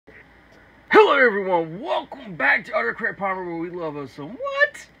Hello everyone, welcome back to Utter Crap Palmer, where we love us some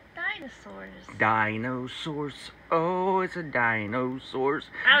what? Dinosaurs. Dinosaurs. Oh, it's a dinosaurs.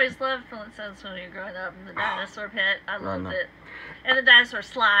 I always loved Flintstones when we were growing up, and the dinosaur pet. I loved it. And the dinosaur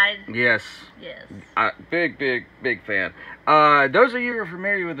slide. Yes. Yes. Big fan. Those of you who are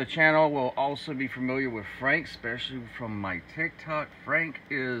familiar with the channel will also be familiar with Frank, especially from my TikTok. Frank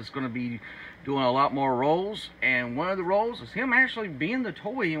is going to be doing a lot more roles, and one of the roles is him actually being the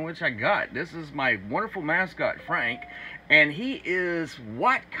toy in which I got. This is my wonderful mascot, Frank, and he is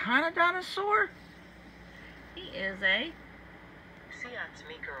what kind of dinosaur? He is a Siats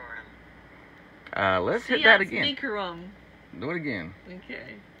Meekerorum. Let's hit that again. Siats Meekerorum. Do it again.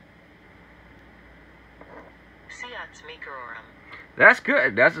 Okay. Siats Meekerorum. That's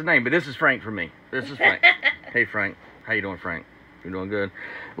good. That's his name, but this is Frank for me. This is Frank. Hey, Frank. How you doing, Frank? You doing good?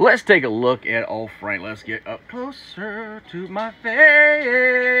 Let's take a look at old Frank. Let's get up closer to my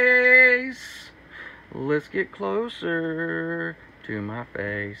face. Let's get closer to my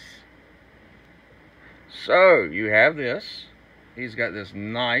face. So, you have this. He's got this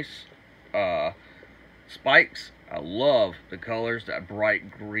nice spikes. I love the colors, that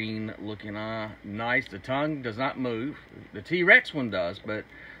bright green looking eye. Nice. The tongue does not move. The T-Rex one does, but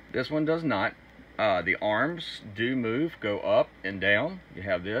this one does not. The arms do move, go up and down. You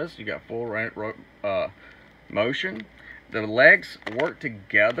have this. You got full motion. The legs work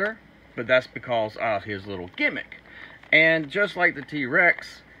together, but that's because of his little gimmick. And just like the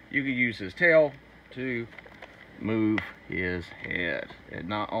T-Rex, you can use his tail to move his head. And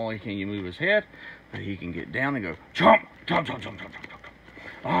not only can you move his head, but he can get down and go jump, jump, jump, jump, jump, jump, jump.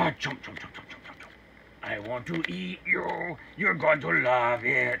 Ah, jump, jump, jump, jump, jump, jump. I want to eat you. You're going to love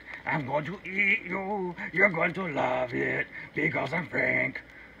it. I'm going to eat you. You're going to love it because I'm Frank.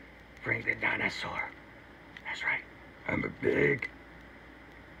 Frank the dinosaur. That's right. I'm a big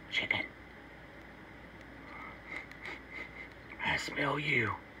chicken. I smell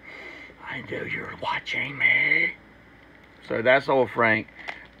you. I know you're watching me. So that's old Frank.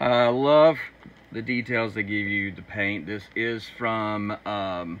 I love the details they give you, the paint. This is from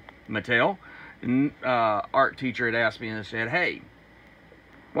Mattel. Art teacher had asked me and said, hey,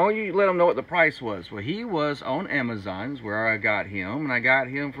 why don't you let them know what the price was? Well, he was on Amazon's where I got him, and I got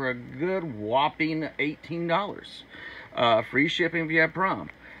him for a good whopping $18. Free shipping if you have Prime.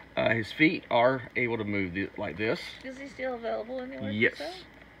 His feet are able to move like this. Is he still available anywhere? Yes.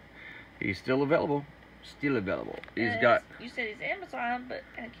 He's still available. Still available. He's got. You said he's Amazon, but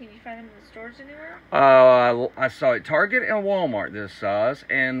can you find him in the stores anywhere? I saw it Target and Walmart this size,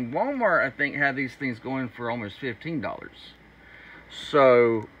 and Walmart I think had these things going for almost $15.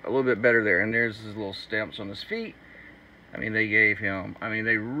 So a little bit better there. And there's his little stamps on his feet. I mean, they gave him. I mean,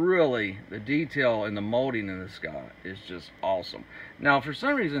 they really, the detail and the molding in this guy is just awesome. Now, for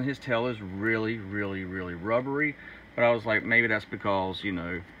some reason, his tail is really, really, really rubbery. But I was like, maybe that's because, you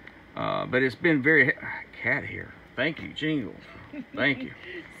know. But it's been very cat hair. Thank you, Jingle. Thank you.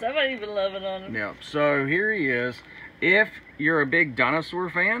 Somebody been loving on him. Yeah. So here he is. If you're a big dinosaur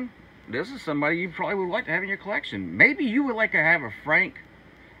fan, this is somebody you probably would like to have in your collection. Maybe you would like to have a Frank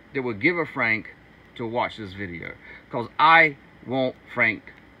that would give a Frank to watch this video, because I want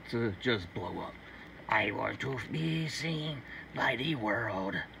Frank to just blow up. I want to be seen by the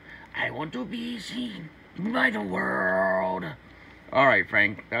world. I want to be seen by the world. All right,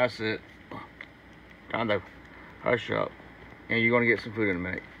 Frank, that's it. Kinda hush up. And you're going to get some food in a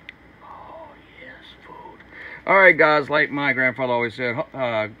minute. Oh, yes, food. All right, guys, like my grandfather always said,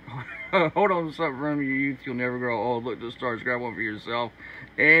 hold on to something from your youth. You'll never grow old. Look to the stars, grab one for yourself.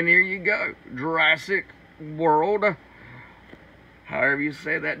 And here you go. Jurassic World. However you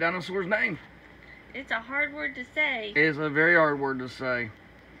say that dinosaur's name. It's a hard word to say. It's a very hard word to say.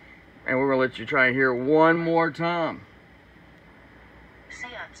 And we're going to let you try and hear it one more time.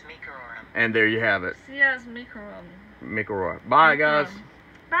 Siats Meekerorum. And there you have it. Siats Meekerorum. Meekerorum. Bye, guys.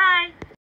 Bye.